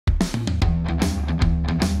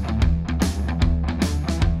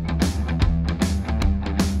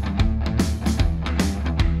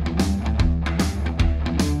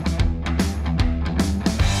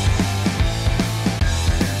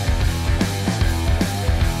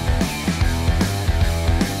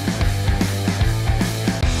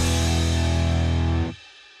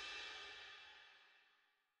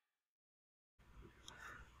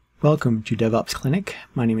Welcome to DevOps Clinic.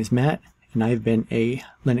 My name is Matt, and I've been a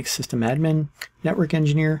Linux system admin, network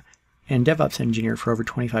engineer, and DevOps engineer for over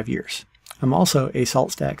 25 years. I'm also a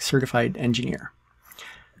SaltStack certified engineer.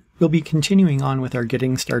 We'll be continuing on with our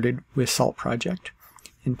Getting Started with Salt project.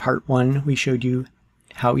 In part 1, we showed you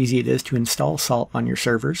how easy it is to install Salt on your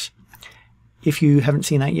servers. If you haven't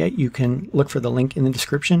seen that yet, you can look for the link in the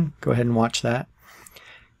description. Go ahead and watch that.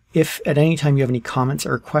 If at any time you have any comments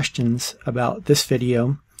or questions about this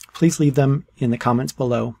video, please leave them in the comments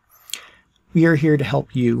below. We are here to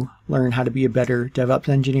help you learn how to be a better DevOps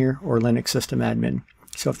engineer or Linux system admin.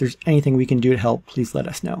 So if there's anything we can do to help, please let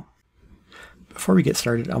us know. Before we get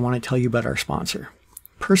started, I want to tell you about our sponsor.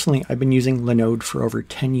 Personally, I've been using Linode for over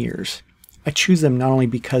 10 years. I choose them not only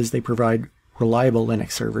because they provide reliable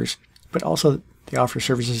Linux servers, but also they offer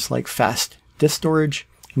services like fast disk storage,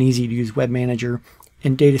 an easy-to-use web manager,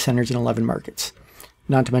 and data centers in 11 markets.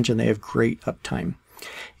 Not to mention they have great uptime.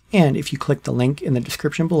 And if you click the link in the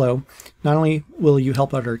description below, not only will you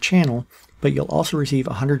help out our channel, but you'll also receive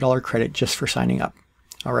a $100 credit just for signing up.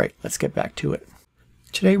 All right, let's get back to it.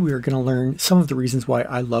 Today we are going to learn some of the reasons why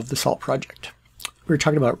I love the Salt project. We're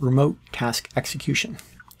talking about remote task execution.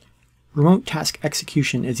 Remote task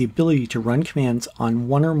execution is the ability to run commands on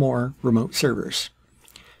one or more remote servers.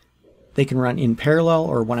 They can run in parallel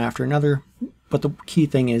or one after another, but the key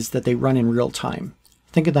thing is that they run in real time.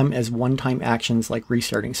 Think of them as one-time actions like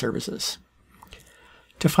restarting services.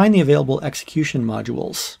 To find the available execution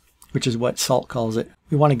modules, which is what Salt calls it,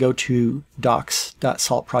 we want to go to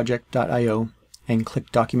docs.saltproject.io and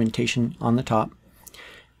click Documentation on the top.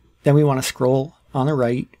 Then we want to scroll on the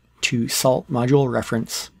right to Salt Module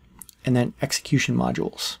Reference and then Execution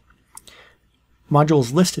Modules.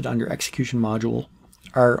 Modules listed under Execution Module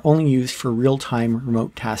are only used for real-time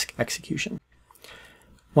remote task execution.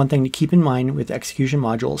 One thing to keep in mind with execution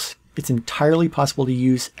modules, it's entirely possible to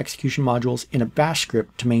use execution modules in a bash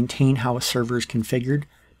script to maintain how a server is configured,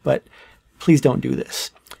 but please don't do this.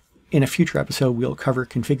 In a future episode, we'll cover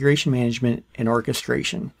configuration management and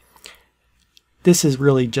orchestration. This is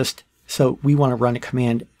really just so we want to run a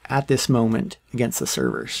command at this moment against the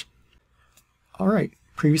servers. All right,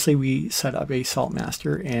 previously we set up a Salt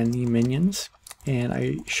master and the minions, and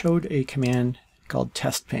I showed a command called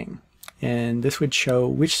test ping. And this would show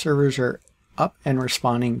which servers are up and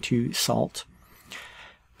responding to Salt.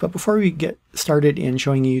 But before we get started in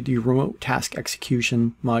showing you the remote task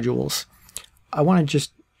execution modules, I want to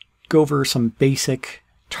just go over some basic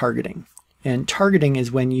targeting. And targeting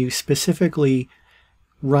is when you specifically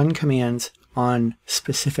run commands on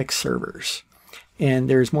specific servers.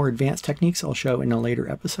 And there's more advanced techniques I'll show in a later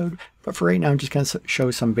episode, but for right now I'm just going to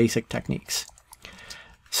show some basic techniques.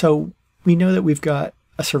 So we know that we've got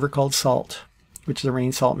a server called Salt, which is the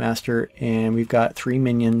main Salt master, and we've got 3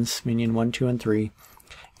 minions, minion 1, 2, and 3.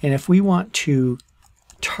 And if we want to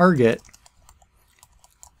target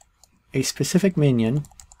a specific minion,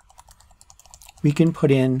 we can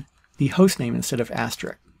put in the host name instead of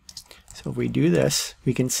asterisk. So if we do this,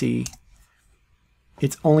 we can see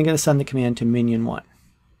it's only going to send the command to minion 1.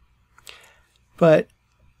 But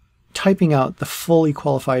typing out the fully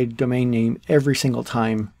qualified domain name every single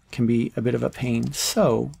time can be a bit of a pain,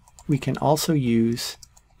 so we can also use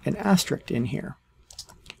an asterisk in here,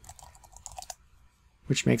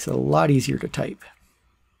 which makes it a lot easier to type.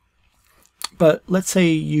 But let's say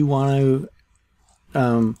you want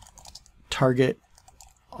to target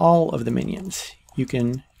all of the minions. You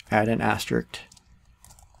can add an asterisk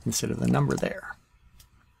instead of the number there.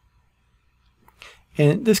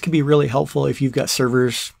 And this could be really helpful if you've got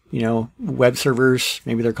servers, you know, web servers,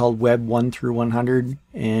 maybe they're called web 1 through 100,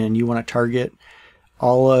 and you want to target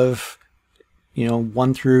all of,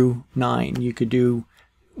 1 through 9. You could do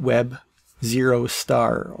web 0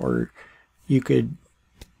 star, or you could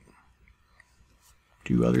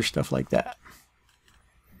do other stuff like that.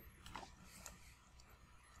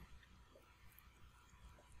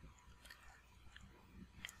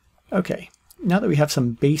 Okay, now that we have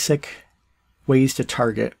some basic ways to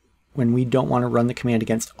target when we don't want to run the command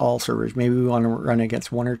against all servers, maybe we want to run against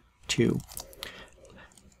 1 or 2,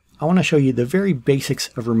 I want to show you the very basics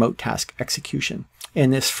of remote task execution.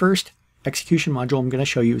 And this first execution module I'm going to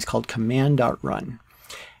show you is called cmd.run.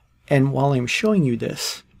 And while I'm showing you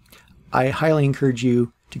this, I highly encourage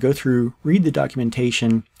you to go through, read the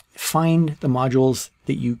documentation, find the modules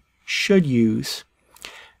that you should use.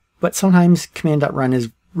 But sometimes command.run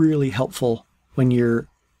is really helpful when you're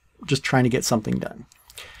just trying to get something done.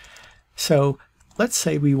 So let's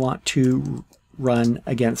say we want to run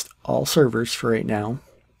against all servers for right now.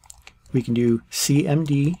 We can do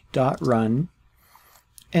cmd.run,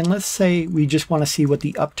 and let's say we just want to see what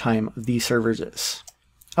the uptime of these servers is.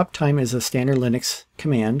 uptime is a standard Linux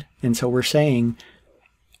command, and so we're saying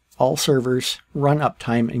all servers run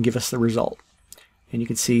uptime and give us the result. And you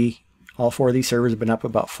can see all 4 of these servers have been up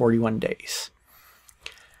about 41 days.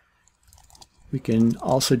 We can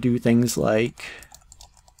also do things like,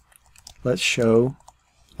 let's show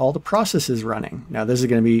all the processes running. Now this is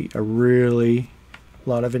going to be a really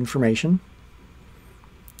lot of information,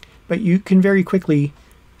 but you can very quickly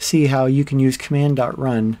see how you can use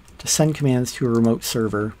cmd.run to send commands to a remote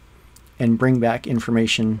server and bring back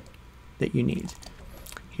information that you need.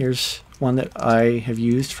 Here's one that I have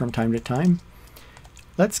used from time to time.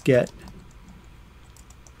 Let's get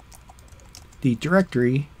the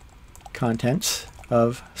directory contents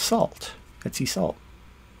of salt, etc salt.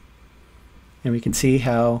 And we can see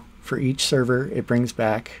how for each server it brings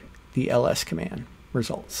back the ls command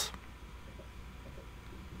results.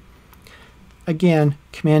 Again,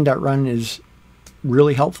 command.run is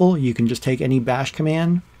really helpful. You can just take any bash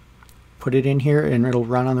command, put it in here, and it'll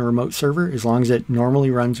run on the remote server as long as it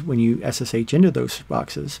normally runs when you SSH into those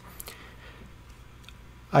boxes.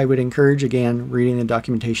 I would encourage, again, reading the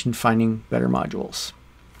documentation, finding better modules.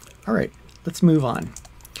 All right, let's move on.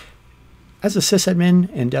 As a sysadmin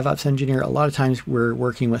and DevOps engineer, a lot of times we're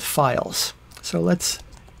working with files. So let's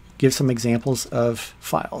give some examples of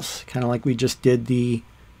files, kind of like we just did the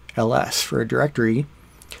ls for a directory.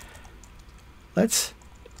 Let's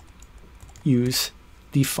use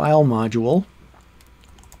the file module,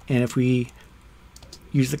 and if we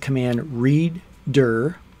use the command read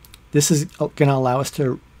dir, this is going to allow us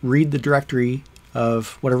to read the directory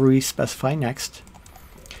of whatever we specify next.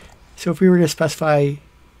 So if we were to specify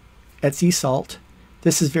etc salt,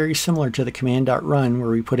 this is very similar to the command.run where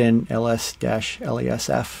we put in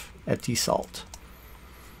ls-lesf etc salt.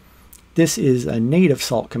 This is a native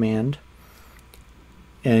salt command,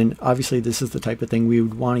 and obviously this is the type of thing we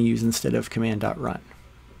would want to use instead of command.run.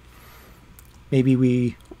 Maybe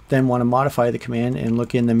we then want to modify the command and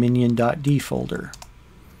look in the minion.d folder.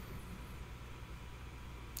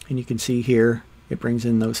 And you can see here it brings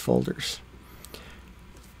in those folders.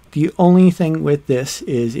 The only thing with this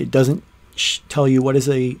is it doesn't tell you what is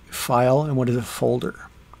a file and what is a folder.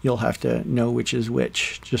 You'll have to know which is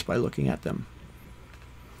which just by looking at them.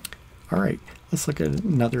 All right, let's look at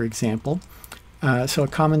another example. So a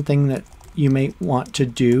common thing that you may want to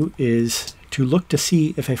do is to look to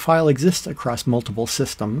see if a file exists across multiple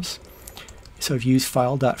systems. So if you use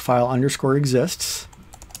file.file_exists,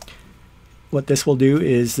 what this will do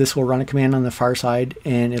is this will run a command on the far side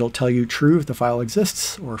and it'll tell you true if the file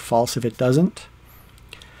exists or false if it doesn't.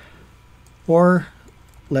 Or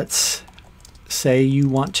let's say you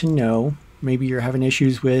want to know, maybe you're having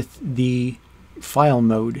issues with the file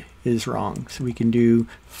mode is wrong. So we can do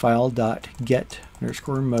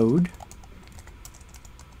file.get_mode.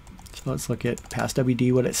 So let's look at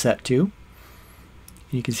passwd what it's set to.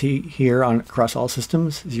 You can see here on across all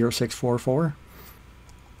systems 0644.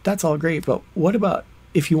 That's all great, but what about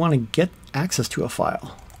if you want to get access to a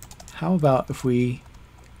file? How about if we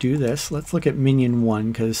do this? Let's look at minion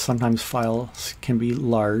 1 because sometimes files can be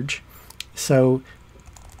large. So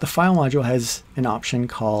the file module has an option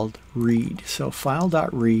called read. So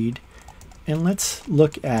file.read, and let's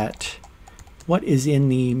look at what is in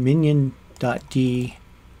the minion.d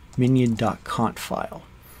minion.conf file.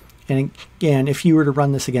 And again, if you were to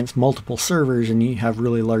run this against multiple servers and you have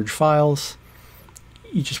really large files,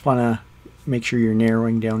 you just want to make sure you're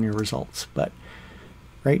narrowing down your results. But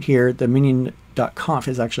right here, the minion.conf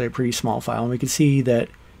is actually a pretty small file, and we can see that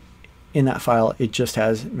in that file it just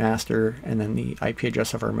has master and then the IP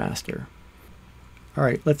address of our master. All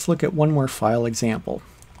right, let's look at one more file example.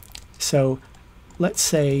 So let's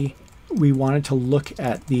say we wanted to look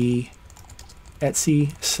at the etc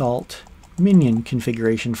salt minion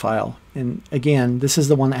configuration file. And again, this is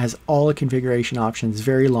the one that has all the configuration options,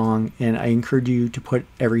 very long, and I encourage you to put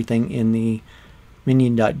everything in the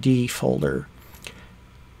minion.d folder.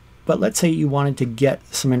 But let's say you wanted to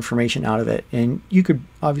get some information out of it, and you could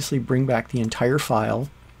obviously bring back the entire file,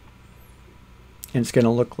 and it's going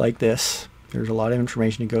to look like this. There's a lot of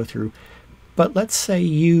information to go through. But let's say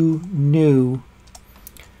you knew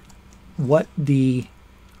what the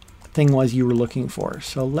thing was you were looking for.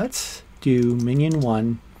 So let's do minion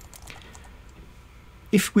 1.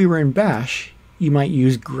 If we were in bash, you might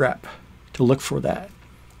use grep to look for that.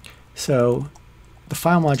 So the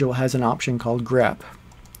file module has an option called grep,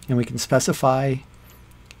 and we can specify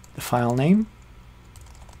the file name,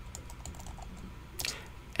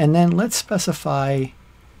 and then let's specify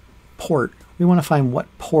port. We want to find what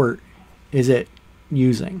port is it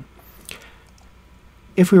using.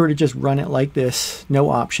 If we were to just run it like this, no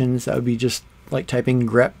options, that would be just like typing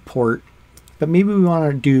grep port, but maybe we want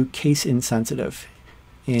to do case insensitive.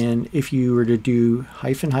 And if you were to do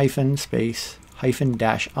 -- space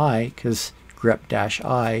 -i, because grep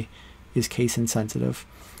 -i is case insensitive,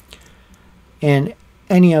 and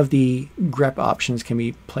any of the grep options can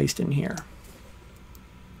be placed in here.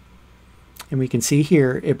 And we can see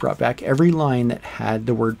here it brought back every line that had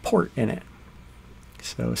the word port in it.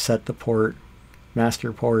 So set the port,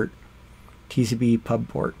 master port, TCP pub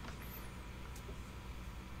port.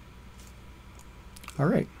 All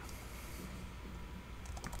right.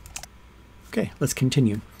 Okay, let's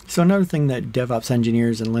continue. So another thing that DevOps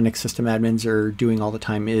engineers and Linux system admins are doing all the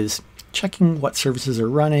time is checking what services are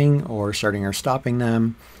running or starting or stopping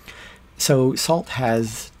them. So Salt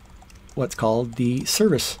has what's called the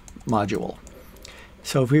service module.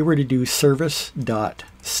 So if we were to do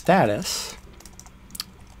service.status,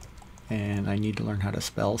 and I need to learn how to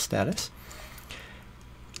spell status,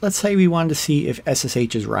 let's say we wanted to see if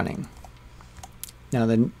SSH is running. Now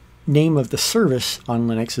the name of the service on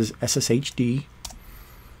Linux is SSHD.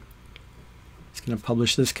 It's going to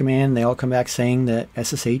publish this command. They all come back saying that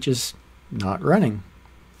SSH is not running.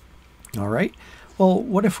 All right. Well,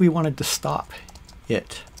 what if we wanted to stop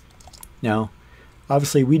it? Now,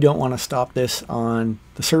 obviously we don't want to stop this on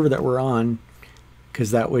the server that we're on,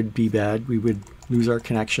 because that would be bad. We would lose our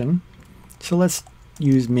connection. So let's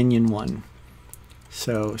use minion 1.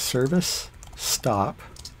 So service stop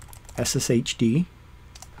SSHD.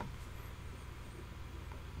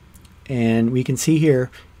 And we can see here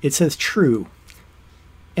it says true.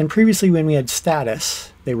 And previously when we had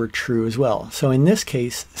status, they were true as well. So in this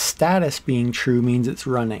case, status being true means it's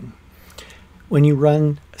running. When you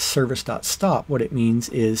run service.stop, what it means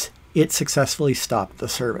is it successfully stopped the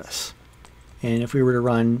service. And if we were to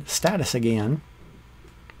run status again,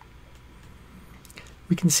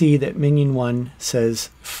 we can see that minion 1 says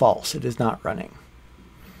false. It is not running.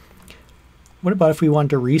 What about if we want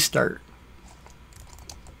to restart?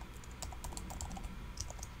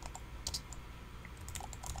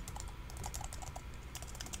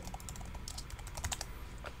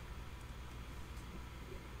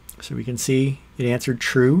 So we can see it answered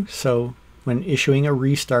true. So when issuing a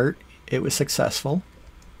restart, it was successful.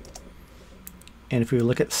 And if we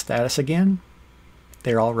look at status again,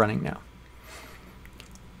 they're all running now.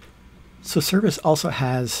 So service also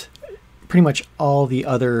has pretty much all the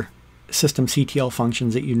other systemctl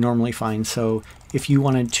functions that you normally find. So if you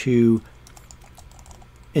wanted to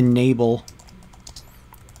enable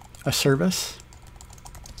a service,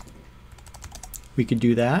 we could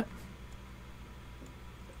do that.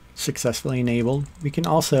 Successfully enabled. We can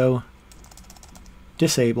also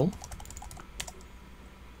disable.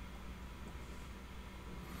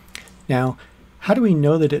 Now, how do we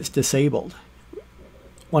know that it's disabled?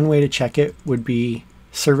 One way to check it would be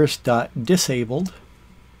service.disabled,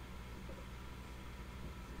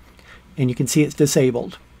 and you can see it's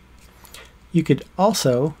disabled. You could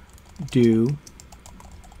also do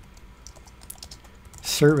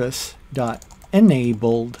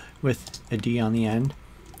service.enabled with a D on the end.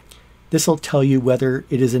 This will tell you whether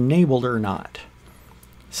it is enabled or not.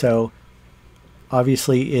 So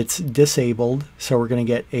obviously it's disabled, so we're going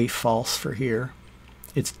to get a false for here.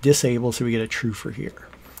 It's disabled, so we get a true for here.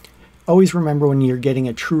 Always remember when you're getting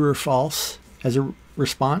a true or false as a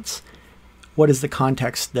response, what is the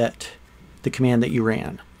context that the command that you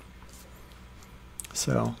ran.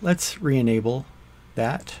 So let's re-enable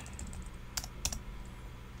that.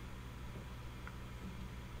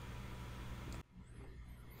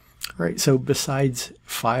 All right, so besides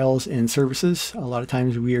files and services, a lot of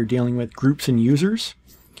times we are dealing with groups and users.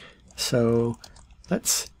 So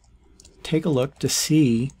let's take a look to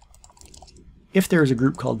see if there's a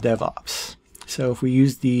group called DevOps. So if we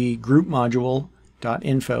use the group module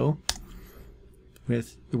 .info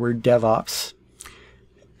with the word DevOps,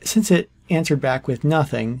 since it answered back with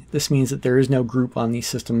nothing, this means that there is no group on these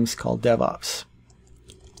systems called DevOps.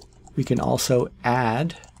 We can also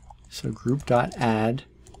add, so group.add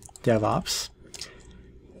DevOps.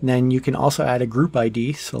 And then you can also add a group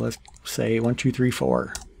ID, so let's say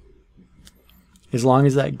 1234. As long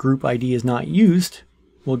as that group ID is not used,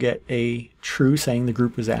 we'll get a true saying the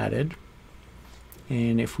group was added.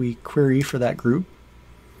 And if we query for that group,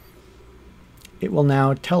 it will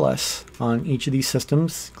now tell us on each of these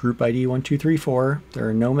systems, group ID 1234, there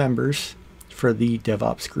are no members for the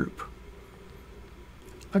DevOps group.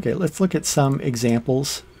 Okay, let's look at some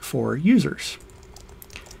examples for users.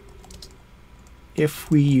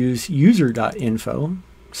 If we use user.info,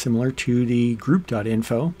 similar to the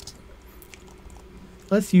group.info,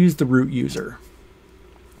 let's use the root user.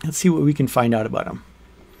 Let's see what we can find out about them.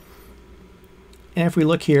 And if we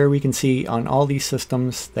look here, we can see on all these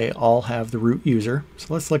systems, they all have the root user.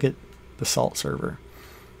 So let's look at the Salt server.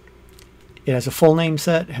 It has a full name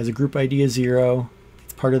set, it has a group ID of 0,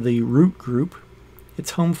 it's part of the root group,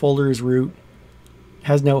 its home folder is root, it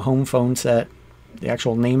has no home phone set, the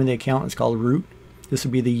actual name of the account is called root. This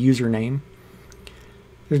would be the username.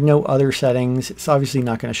 There's no other settings. It's obviously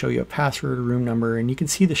not going to show you a password or room number, and you can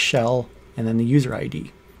see the shell and then the user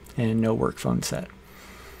ID and no work phone set.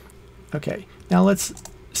 Okay, now let's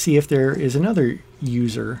see if there is another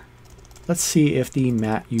user. Let's see if the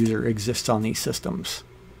MAT user exists on these systems.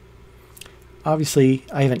 Obviously,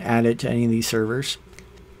 I haven't added to any of these servers.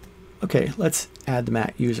 Okay, let's add the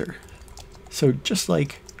MAT user. So just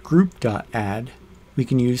like group.add, we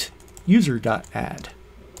can use user.add.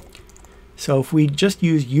 So if we just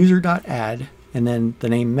use user.add and then the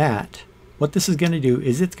name MAT, what this is going to do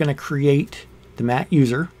is it's going to create the MAT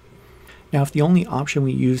user. Now if the only option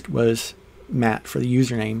we used was MAT for the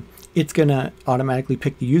username, it's going to automatically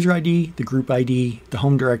pick the user ID, the group ID, the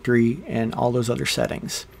home directory, and all those other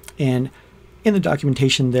settings. And in the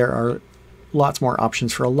documentation there are lots more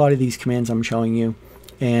options for a lot of these commands I'm showing you.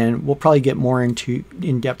 And we'll probably get more in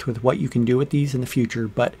depth with what you can do with these in the future,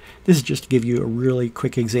 but this is just to give you a really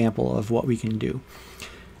quick example of what we can do.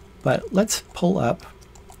 But let's pull up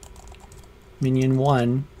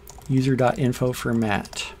minion1 user.info for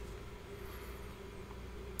MAT.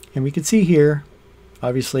 And we can see here,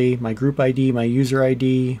 obviously, my group ID, my user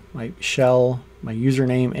ID, my shell, my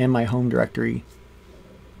username, and my home directory.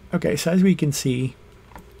 Okay, so as we can see,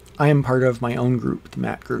 I am part of my own group, the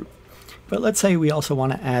MAT group. But let's say we also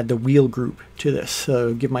want to add the wheel group to this,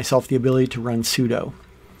 so give myself the ability to run sudo.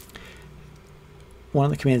 One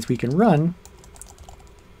of the commands we can run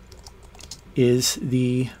is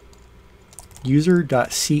the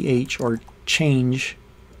user.ch or change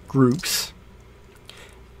groups.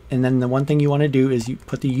 And then the one thing you want to do is you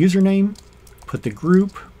put the username, put the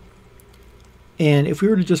group, and if we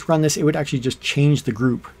were to just run this, it would actually just change the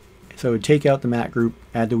group. So it would take out the MAT group,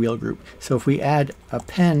 add the wheel group. So if we add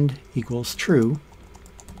append equals true,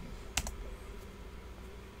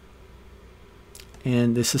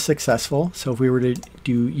 and this is successful. So if we were to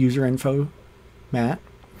do user info MAT,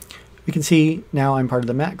 we can see now I'm part of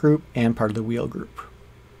the MAT group and part of the wheel group.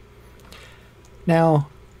 Now,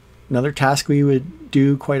 another task we would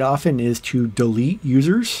do quite often is to delete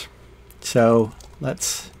users. So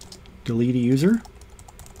let's delete a user.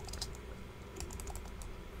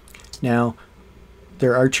 Now,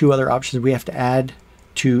 there are two other options we have to add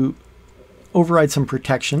to override some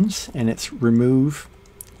protections, and it's remove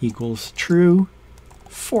equals true,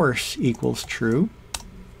 force equals true.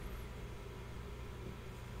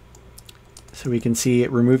 So we can see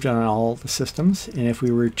it removed on all the systems, and if we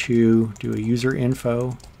were to do a user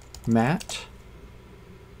info MAT,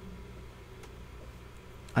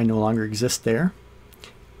 I no longer exist there.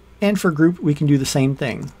 And for group, we can do the same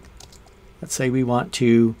thing. Let's say we want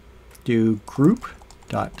to do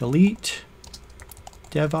group.delete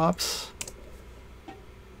DevOps,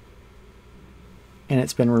 and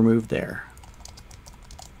it's been removed there.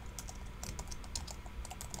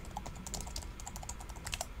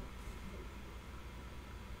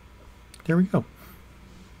 There we go.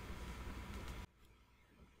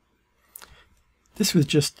 This was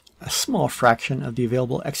just a small fraction of the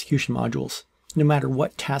available execution modules. No matter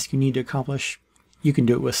what task you need to accomplish, you can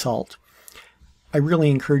do it with Salt. I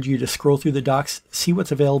really encourage you to scroll through the docs, see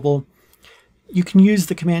what's available. You can use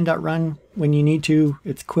the cmd.run when you need to.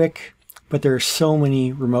 It's quick, but there are so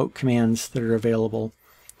many remote commands that are available.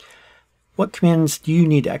 What commands do you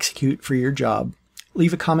need to execute for your job?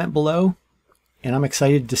 Leave a comment below, and I'm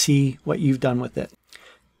excited to see what you've done with it.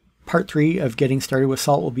 Part 3 of Getting Started with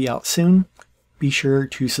Salt will be out soon. Be sure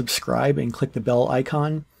to subscribe and click the bell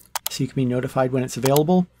icon so you can be notified when it's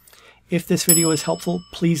available. If this video is helpful,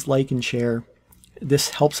 please like and share. This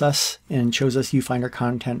helps us and shows us you find our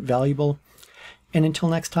content valuable. And until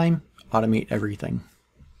next time, automate everything.